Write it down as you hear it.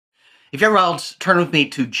If you're around, turn with me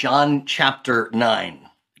to John chapter 9.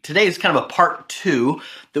 Today is kind of a part 2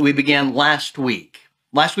 that we began last week.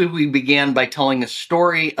 Last week we began by telling a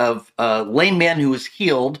story of a lame man who was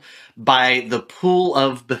healed by the pool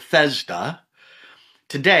of Bethesda.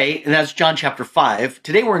 Today, and that's John chapter 5.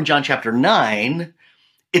 Today we're in John chapter 9.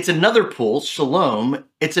 It's another pool, Siloam.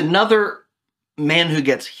 It's another man who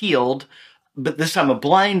gets healed, but this time a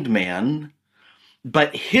blind man.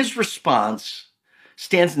 But his response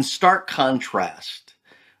stands in stark contrast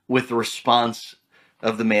with the response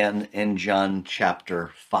of the man in John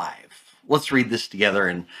chapter 5. Let's read this together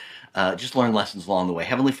and just learn lessons along the way.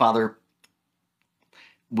 Heavenly Father,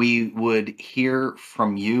 we would hear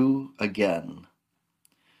from you again.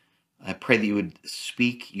 I pray that you would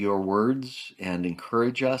speak your words and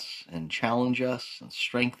encourage us and challenge us and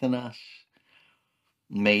strengthen us.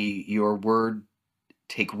 May your word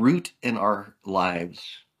take root in our lives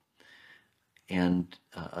and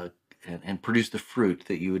produce the fruit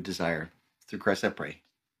that you would desire. Through Christ I pray.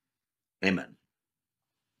 Amen.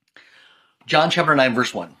 John chapter 9,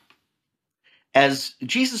 verse 1. As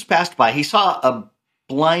Jesus passed by, he saw a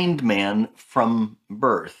blind man from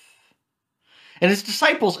birth. And his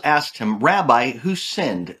disciples asked him, Rabbi, who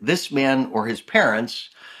sinned, this man or his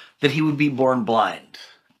parents, that he would be born blind?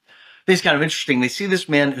 I think it's kind of interesting. They see this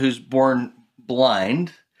man who's born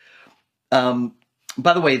blind.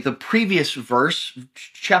 By the way, the previous verse,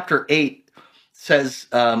 chapter 8, says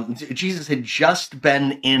Jesus had just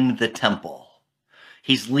been in the temple.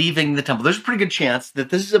 He's leaving the temple. There's a pretty good chance that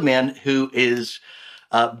this is a man who is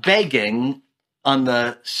begging on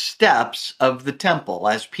the steps of the temple.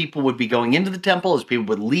 As people would be going into the temple, as people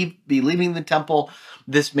would be leaving the temple,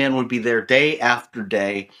 this man would be there day after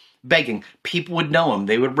day begging. People would know him.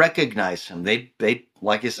 They would recognize him. They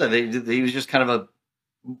like I said, he was just kind of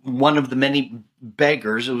one of the many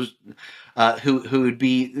beggars who would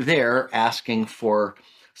be there asking for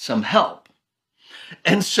some help.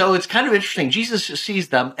 And so it's kind of interesting. Jesus sees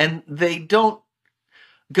them, and they don't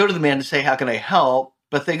go to the man to say, how can I help?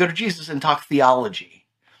 But they go to Jesus and talk theology.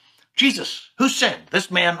 Jesus, who sinned,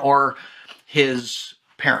 this man or his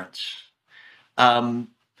parents? Their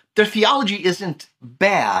theology isn't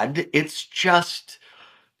bad. It's just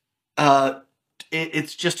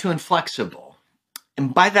too inflexible.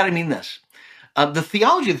 And by that I mean this. The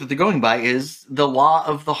theology that they're going by is the law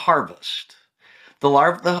of the harvest. The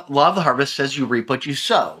law of the harvest says you reap what you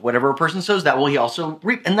sow. Whatever a person sows, that will he also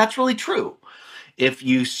reap. And that's really true. If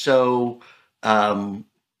you sow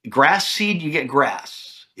grass seed, you get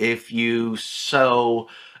grass. If you sow,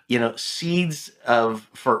 seeds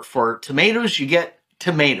for tomatoes, you get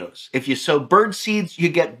tomatoes. If you sow bird seeds, you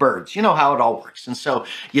get birds. You know how it all works. And so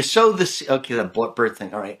you sow the bird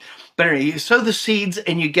thing. All right. But anyway, you sow the seeds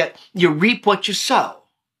and you reap what you sow.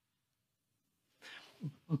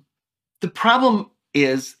 The problem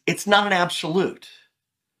is it's not an absolute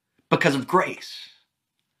because of grace.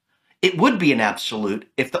 It would be an absolute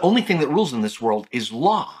if the only thing that rules in this world is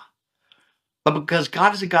law. But because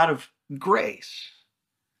God is a God of grace,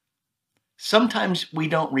 sometimes we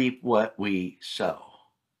don't reap what we sow.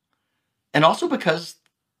 And also because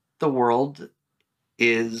the world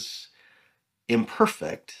is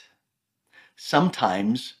imperfect,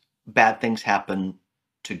 sometimes bad things happen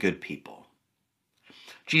to good people.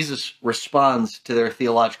 Jesus responds to their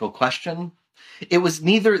theological question. It was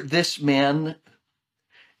neither that this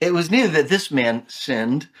man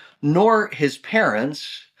sinned, nor his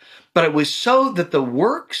parents, but it was so that the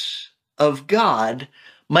works of God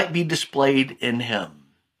might be displayed in him.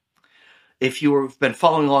 If you have been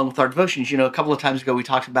following along with our devotions, a couple of times ago we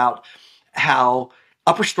talked about how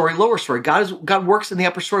upper story, lower story. God works in the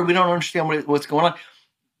upper story. We don't understand what's going on.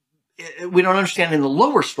 We don't understand in the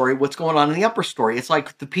lower story what's going on in the upper story. It's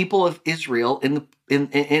like the people of Israel in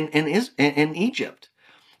Egypt.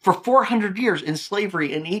 For 400 years in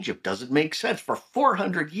slavery in Egypt. Doesn't make sense. For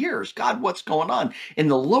 400 years, God, what's going on? In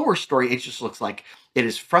the lower story, it just looks like it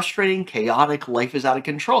is frustrating, chaotic, life is out of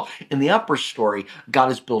control. In the upper story, God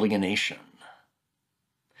is building a nation.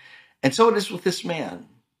 And so it is with this man.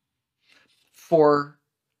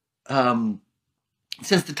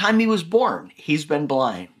 Since the time he was born, he's been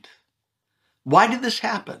blind. Why did this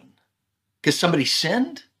happen? Because somebody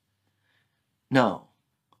sinned? No.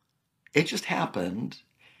 It just happened.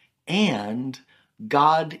 And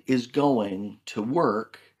God is going to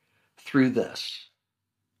work through this.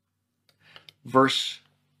 Verse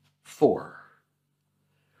 4.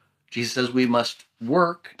 Jesus says, we must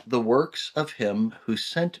work the works of him who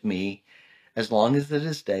sent me as long as it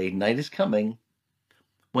is day. Night is coming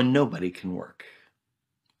when nobody can work.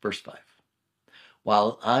 Verse 5.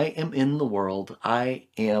 While I am in the world, I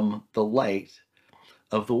am the light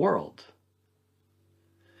of the world.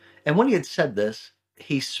 And when he had said this,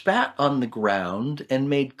 he spat on the ground and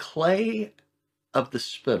made clay of the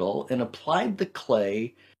spittle and applied the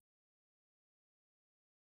clay.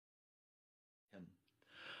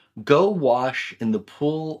 Go wash in the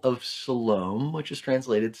pool of Siloam, which is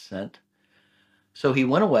translated sent. So he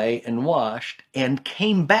went away and washed and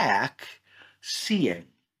came back seeing.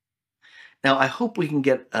 Now, I hope we can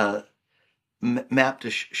get a map to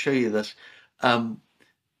show you this.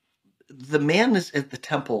 The man is at the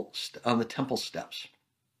temple, on the temple steps.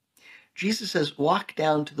 Jesus says, walk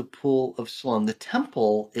down to the pool of Siloam. The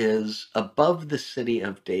temple is above the city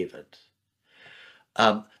of David.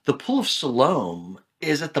 The pool of Siloam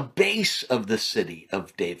is at the base of the city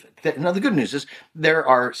of David. Now, the good news is there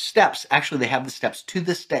are steps. Actually, they have the steps to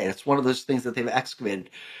this day. It's one of those things that they've excavated.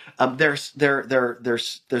 There's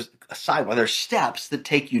a sidewalk. There's steps that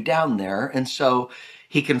take you down there, and so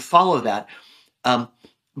he can follow that.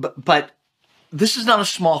 But this is not a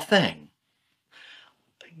small thing.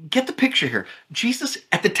 Get the picture here. Jesus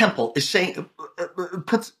at the temple is saying,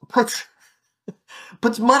 puts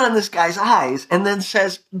mud on this guy's eyes and then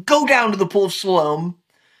says, go down to the pool of Siloam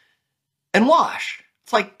and wash.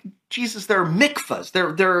 It's like, Jesus, there are mikvahs.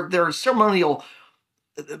 There are ceremonial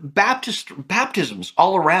baptisms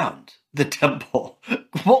all around the temple.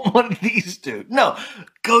 What do these do? No,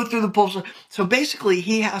 go through the pool of Siloam. So basically,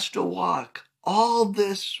 he has to walk all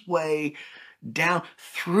this way down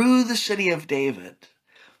through the city of David.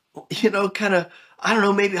 Kind of, I don't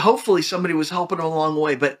know, maybe hopefully somebody was helping him along the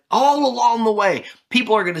way, but all along the way,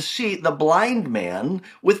 people are going to see the blind man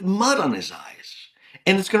with mud on his eyes,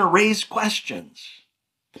 and it's going to raise questions.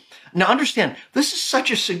 Now, understand, this is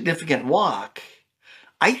such a significant walk.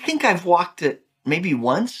 I think I've walked it maybe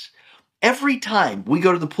once. Every time we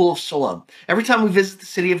go to the pool of Siloam, every time we visit the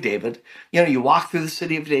city of David, you walk through the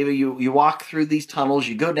city of David, you walk through these tunnels,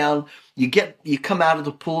 you go down, you come out of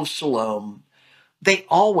the pool of Siloam. They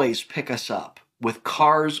always pick us up with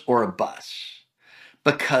cars or a bus,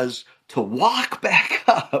 because to walk back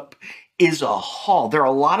up is a haul. There are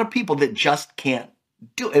a lot of people that just can't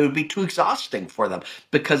do it. It would be too exhausting for them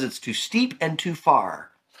because it's too steep and too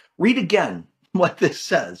far. Read again what this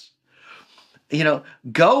says.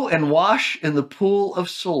 Go and wash in the pool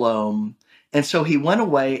of Siloam. And so he went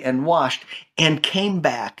away and washed and came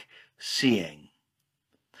back seeing.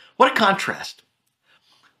 What a contrast.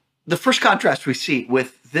 The first contrast we see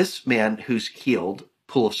with this man who's healed,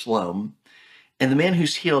 pool of Siloam, and the man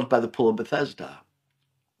who's healed by the pool of Bethesda.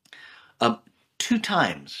 2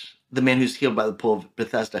 times, the man who's healed by the pool of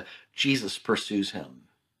Bethesda, Jesus pursues him.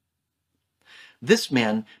 This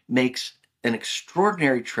man makes an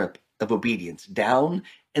extraordinary trip of obedience down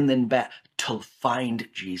and then back to find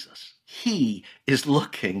Jesus. He is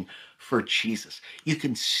looking for Jesus. You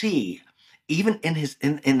can see, even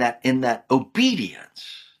in that obedience,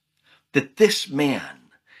 that this man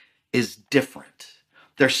is different.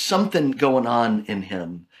 There's something going on in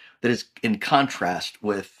him that is in contrast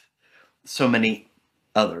with so many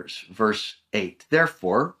others. Verse 8.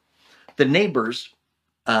 Therefore, the neighbors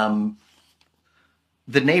and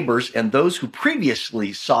those who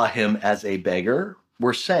previously saw him as a beggar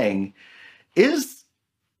were saying, is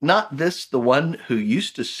not this the one who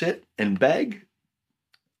used to sit and beg?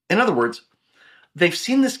 In other words, they've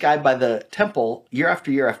seen this guy by the temple year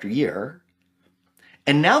after year after year,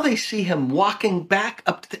 and now they see him walking back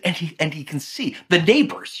up to and he can see the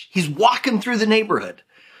neighbors. He's walking through the neighborhood,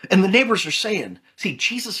 and the neighbors are saying, see,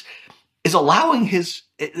 Jesus is allowing this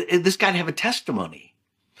guy to have a testimony.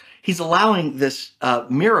 He's allowing this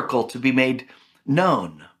miracle to be made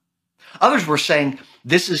known. Others were saying,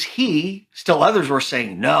 this is he. Still others were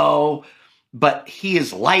saying, no, but he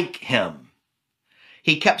is like him.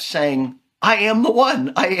 He kept saying, I am the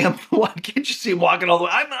one. I am the one. Can't you see him walking all the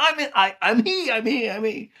way? I'm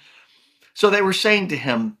he. So they were saying to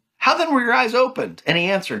him, how then were your eyes opened? And he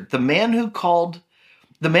answered, the man who's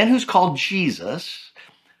called Jesus.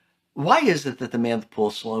 Why is it that the man at the pool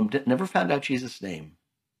of Siloam never found out Jesus' name?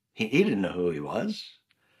 He didn't know who he was.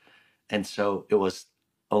 And so it was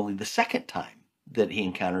only the second time that he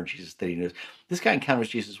encountered Jesus that he knows. This guy encounters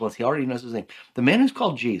Jesus once. He already knows his name. The man who's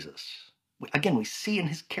called Jesus, again, we see in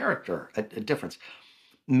his character a difference,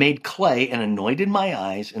 made clay and anointed my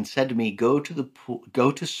eyes and said to me, go to the pool,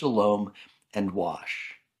 go to Siloam and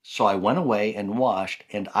wash. So I went away and washed,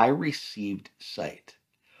 and I received sight.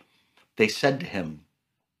 They said to him,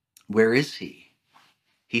 where is he?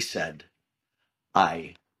 He said,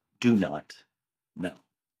 I do not know.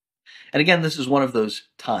 And again, this is one of those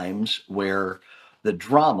times where the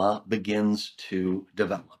drama begins to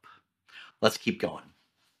develop. Let's keep going.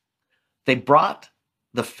 They brought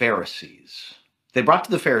the Pharisees They brought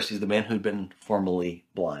to the Pharisees the man who'd been formerly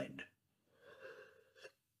blind.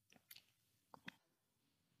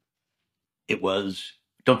 It was,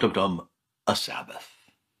 a Sabbath,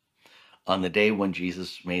 on the day when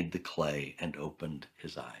Jesus made the clay and opened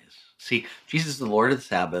his eyes. See, Jesus is the Lord of the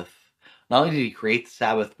Sabbath. Not only did he create the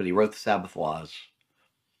Sabbath, but he wrote the Sabbath laws.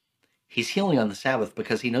 He's healing on the Sabbath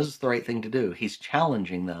because he knows it's the right thing to do. He's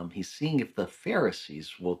challenging them. He's seeing if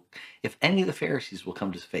any of the Pharisees will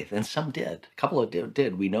come to faith. And some did. A couple of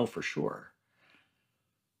did, we know for sure.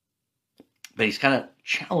 But he's kind of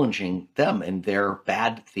challenging them in their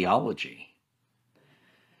bad theology.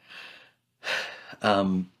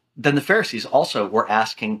 Then the Pharisees also were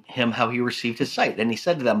asking him how he received his sight. And he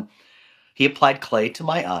said to them, he applied clay to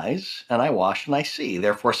my eyes, and I washed, and I see.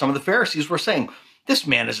 Therefore, some of the Pharisees were saying, this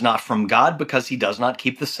man is not from God because he does not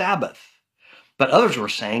keep the Sabbath. But others were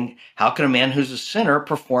saying, how can a man who's a sinner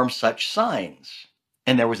perform such signs?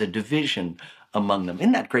 And there was a division among them.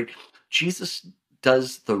 Isn't that great? Jesus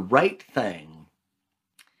does the right thing,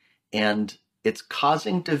 and it's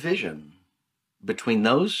causing division between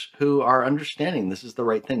those who are understanding this is the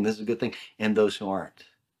right thing, this is a good thing, and those who aren't.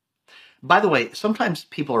 By the way, sometimes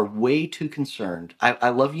people are way too concerned. I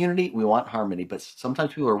love unity. We want harmony, but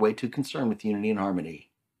sometimes people are way too concerned with unity and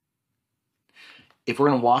harmony. If we're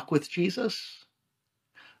going to walk with Jesus,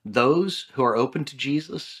 those who are open to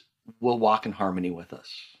Jesus will walk in harmony with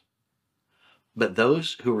us. But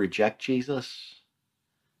those who reject Jesus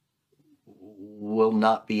will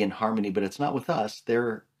not be in harmony, but it's not with us.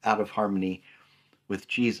 They're out of harmony with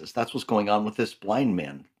Jesus. That's what's going on with this blind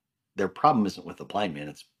man. Their problem isn't with the blind man,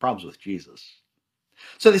 it's problems with Jesus.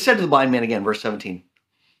 So they said to the blind man again, verse 17,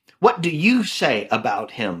 what do you say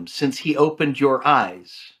about him since he opened your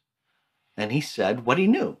eyes? And he said what he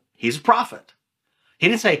knew. He's a prophet. He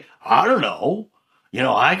didn't say, I don't know.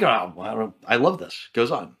 I love this. Goes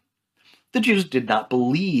on. The Jews did not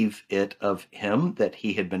believe it of him that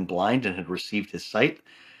he had been blind and had received his sight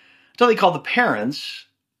until they called the parents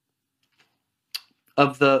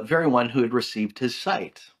of the very one who had received his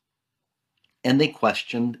sight. And they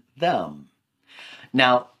questioned them.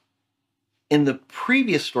 Now, in the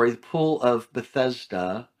previous story, the pool of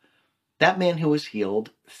Bethesda, that man who was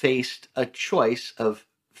healed faced a choice of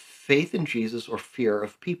faith in Jesus or fear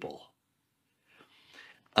of people.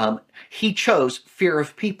 He chose fear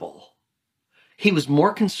of people. He was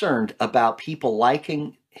more concerned about people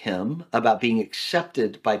liking him, about being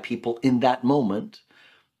accepted by people in that moment,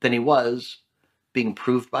 than he was being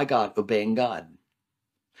proved by God, obeying God.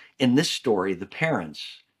 In this story, the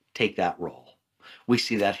parents take that role. We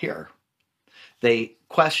see that here. They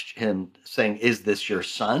question him, saying, is this your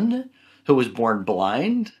son who was born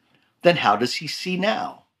blind? Then how does he see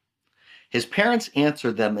now? His parents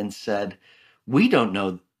answered them and said, we don't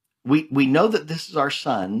know. We know that this is our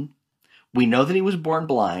son. We know that he was born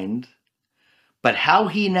blind, but how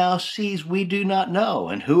he now sees, we do not know.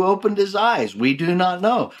 And who opened his eyes? We do not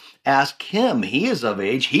know. Ask him. He is of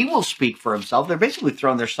age. He will speak for himself. They're basically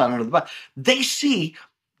throwing their son under the bus. They see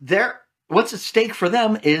what's at stake for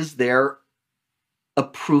them is their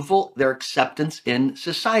approval, their acceptance in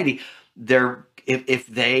society. If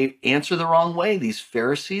they answer the wrong way, these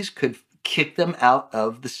Pharisees could kick them out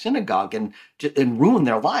of the synagogue and ruin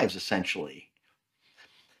their lives, essentially.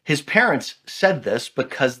 His parents said this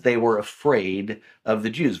because they were afraid of the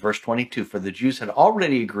Jews. Verse 22, for the Jews had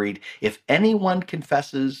already agreed, if anyone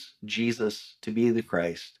confesses Jesus to be the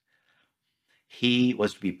Christ, he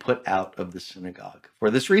was to be put out of the synagogue. For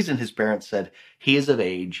this reason, his parents said, he is of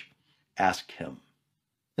age, ask him.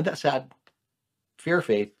 Isn't that sad? Fear of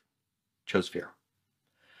faith, chose fear.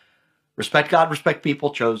 Respect God, respect people,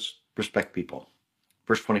 chose respect people.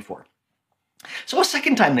 Verse 24. So a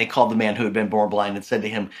second time they called the man who had been born blind and said to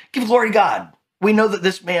him, give glory to God. We know that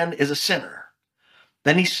this man is a sinner.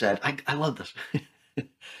 Then he said, I love this.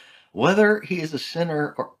 Whether he is a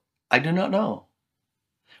sinner or I do not know.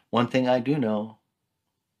 One thing I do know,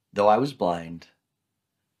 though I was blind,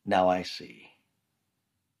 now I see.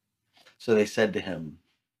 So they said to him,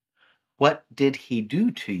 what did he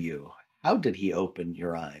do to you? How did he open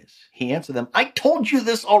your eyes? He answered them, I told you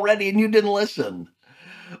this already and you didn't listen.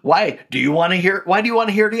 Why do you want to hear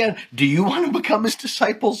it again? Do you want to become his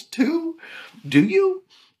disciples too? Do you?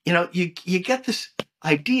 You get this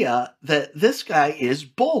idea that this guy is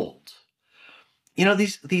bold.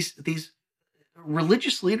 These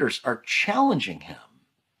religious leaders are challenging him.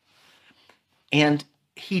 And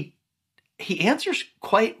he answers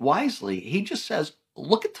quite wisely. He just says,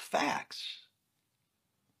 look at the facts.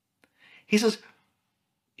 He says,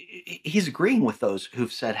 he's agreeing with those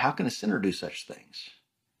who've said, how can a sinner do such things?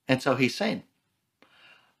 And so he's saying,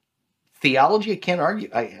 Theology, I can't argue.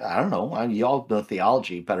 I don't know. Y'all know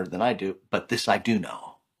theology better than I do, but this I do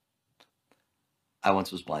know. I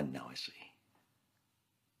once was blind, now I see.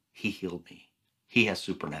 He healed me. He has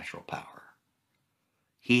supernatural power.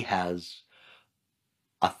 He has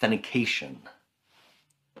authentication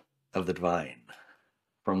of the divine,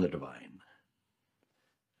 from the divine.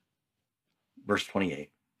 Verse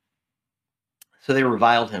 28. So they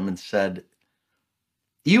reviled him and said,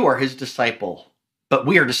 "You are his disciple, but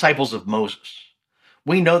we are disciples of Moses.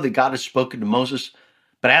 We know that God has spoken to Moses,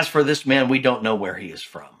 but as for this man, we don't know where he is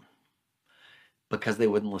from." Because they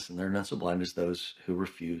wouldn't listen. They're not so blind as those who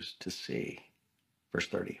refuse to see. Verse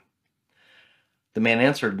 30. The man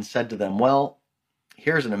answered and said to them, "Well,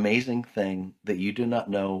 here's an amazing thing, that you do not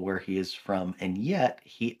know where he is from, and yet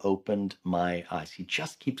he opened my eyes." He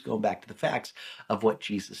just keeps going back to the facts of what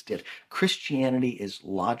Jesus did. Christianity is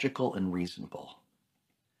logical and reasonable.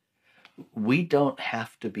 We don't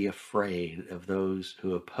have to be afraid of those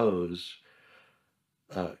who oppose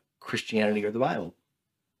Christianity or the Bible.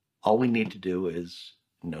 All we need to do is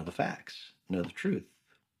know the facts, know the truth,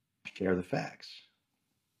 share the facts.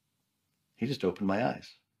 He just opened my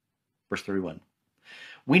eyes. Verse 31.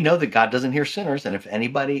 We know that God doesn't hear sinners, and if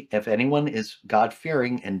anyone is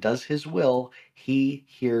God-fearing and does his will, he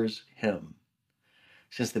hears him.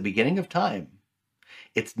 Since the beginning of time,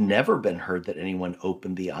 it's never been heard that anyone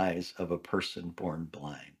opened the eyes of a person born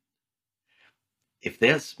blind. If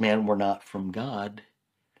this man were not from God,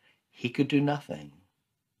 he could do nothing.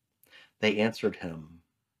 They answered him,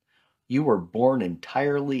 "You were born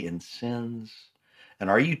entirely in sins,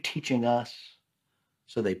 and are you teaching us?"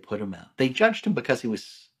 So they put him out. They judged him because he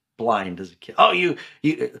was blind as a kid. Oh, you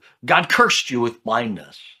God cursed you with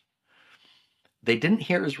blindness. They didn't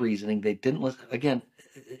hear his reasoning. They didn't listen. Again,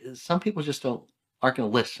 some people just aren't going to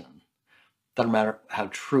listen. Doesn't matter how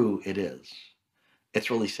true it is.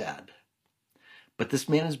 It's really sad. But this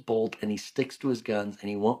man is bold, and he sticks to his guns, and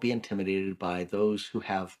he won't be intimidated by those who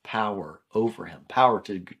have power over him, power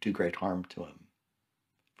to do great harm to him.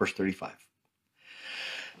 Verse 35.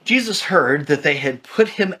 Jesus heard that they had put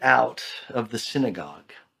him out of the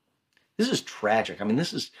synagogue. This is tragic. I mean,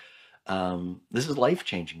 this is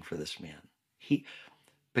life-changing for this man.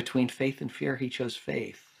 Between faith and fear, he chose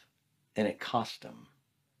faith, and it cost him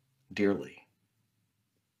dearly.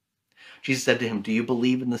 Jesus said to him, "Do you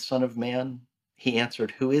believe in the Son of Man?" He answered,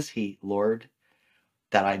 "Who is he, Lord,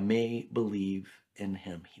 that I may believe in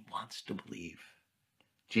him?" He wants to believe.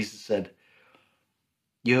 Jesus said,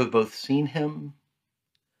 "You have both seen him,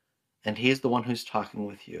 and he is the one who's talking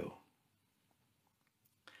with you."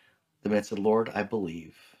 The man said, "Lord, I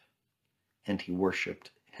believe," and he worshiped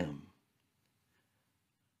him.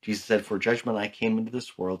 Jesus said, "For judgment I came into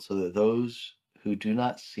this world, so that those who do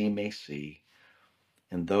not see may see,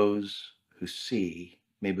 and those who see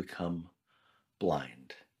may become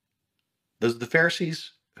blind." The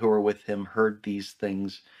Pharisees who were with him heard these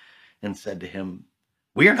things and said to him,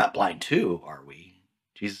 "We are not blind too, are we?"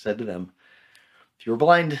 Jesus said to them, "If you were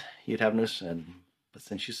blind, you'd have no sin. But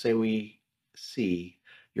since you say we see,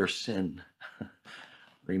 your sin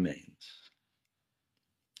remains."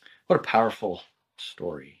 What a powerful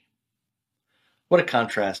story. What a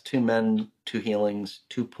contrast. 2 men, 2 healings,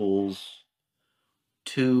 2 pools,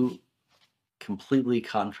 2 completely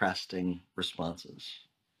contrasting responses.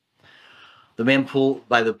 The man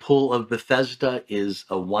by the pool of Bethesda is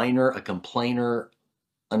a whiner, a complainer,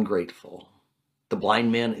 ungrateful. The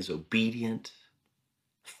blind man is obedient,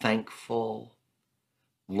 thankful,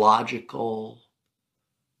 logical,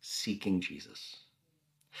 seeking Jesus.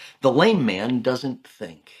 The lame man doesn't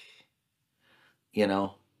think.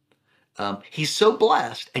 He's so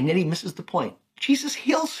blessed, and yet he misses the point. Jesus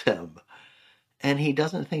heals him, and he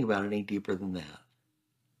doesn't think about it any deeper than that.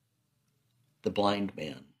 The blind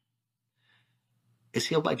man is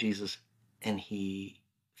healed by Jesus, and he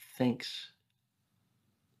thinks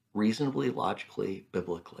reasonably, logically,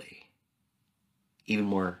 biblically, even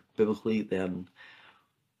more biblically than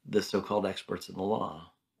the so-called experts in the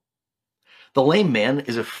law. The lame man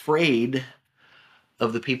is afraid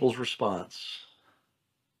of the people's response.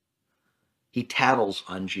 He tattles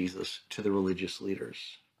on Jesus to the religious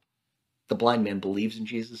leaders. The blind man believes in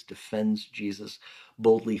Jesus, defends Jesus,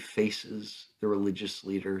 boldly faces the religious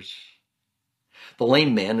leaders. The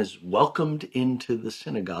lame man is welcomed into the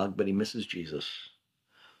synagogue, but he misses Jesus.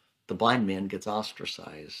 The blind man gets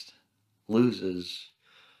ostracized, loses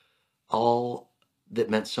all that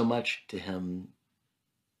meant so much to him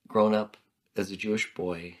grown up as a Jewish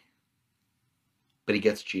boy, but he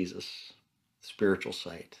gets Jesus, spiritual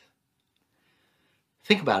sight.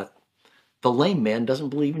 Think about it. The lame man doesn't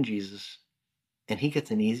believe in Jesus, and he gets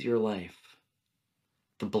an easier life.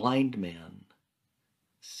 The blind man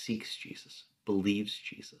seeks Jesus, believes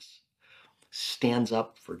Jesus, stands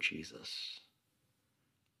up for Jesus.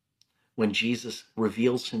 When Jesus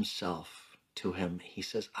reveals himself to him, he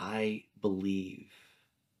says, I believe,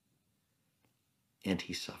 and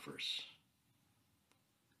he suffers.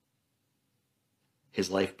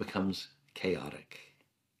 His life becomes chaotic.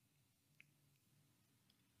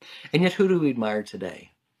 And yet, who do we admire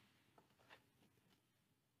today?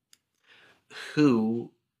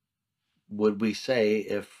 Who would we say,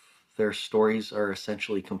 if their stories are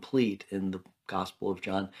essentially complete in the Gospel of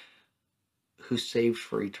John, who's saved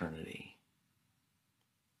for eternity?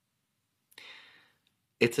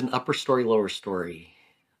 It's an upper story, lower story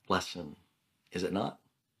lesson, is it not?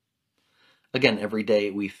 Again, every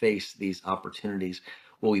day we face these opportunities.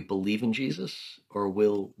 Will we believe in Jesus, or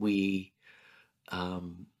will we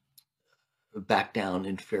back down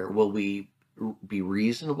in fear? Will we be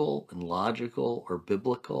reasonable and logical or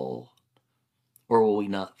biblical, or will we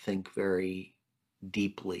not think very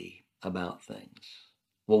deeply about things?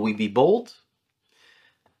 Will we be bold,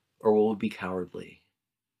 or will we be cowardly?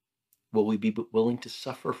 Will we be willing to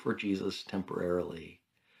suffer for Jesus temporarily,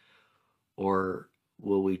 or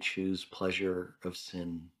will we choose pleasure of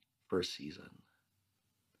sin for a season?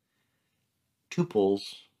 Two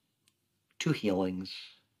pulls, two healings,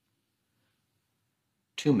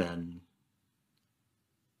 two men.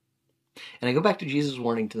 And I go back to Jesus'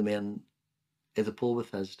 warning to the man at the pool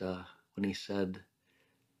of Bethesda when he said,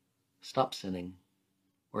 stop sinning,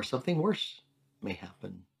 or something worse may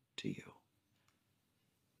happen to you.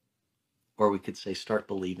 Or we could say, start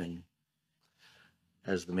believing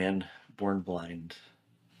as the man born blind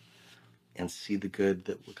and see the good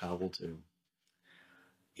that God will do,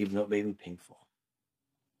 even though it may be painful.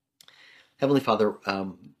 Heavenly Father,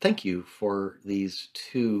 thank you for these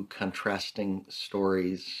two contrasting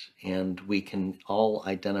stories, and we can all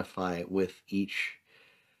identify with each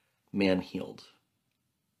man healed.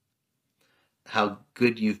 How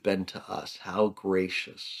good you've been to us, how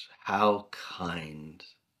gracious, how kind,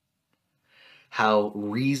 how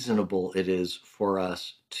reasonable it is for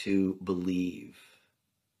us to believe.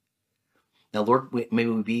 Now, Lord, may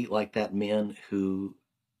we be like that man who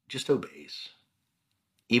just obeys,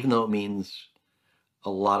 even though it means a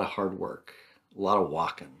lot of hard work, a lot of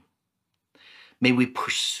walking. May we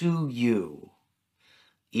pursue you,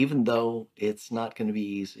 even though it's not going to be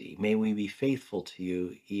easy. May we be faithful to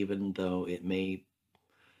you, even though it may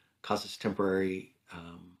cause us temporary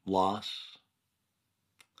loss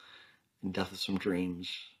and death of some dreams,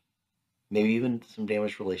 maybe even some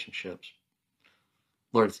damaged relationships.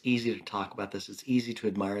 Lord, it's easy to talk about this. It's easy to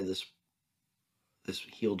admire this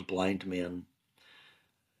healed blind man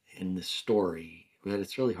in this story, but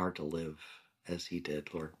it's really hard to live as he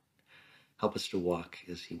did. Lord, help us to walk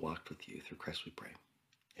as he walked with you. Through Christ we pray.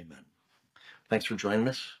 Amen. Thanks for joining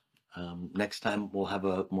us. Next time we'll have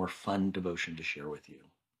a more fun devotion to share with you.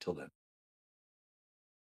 Till then.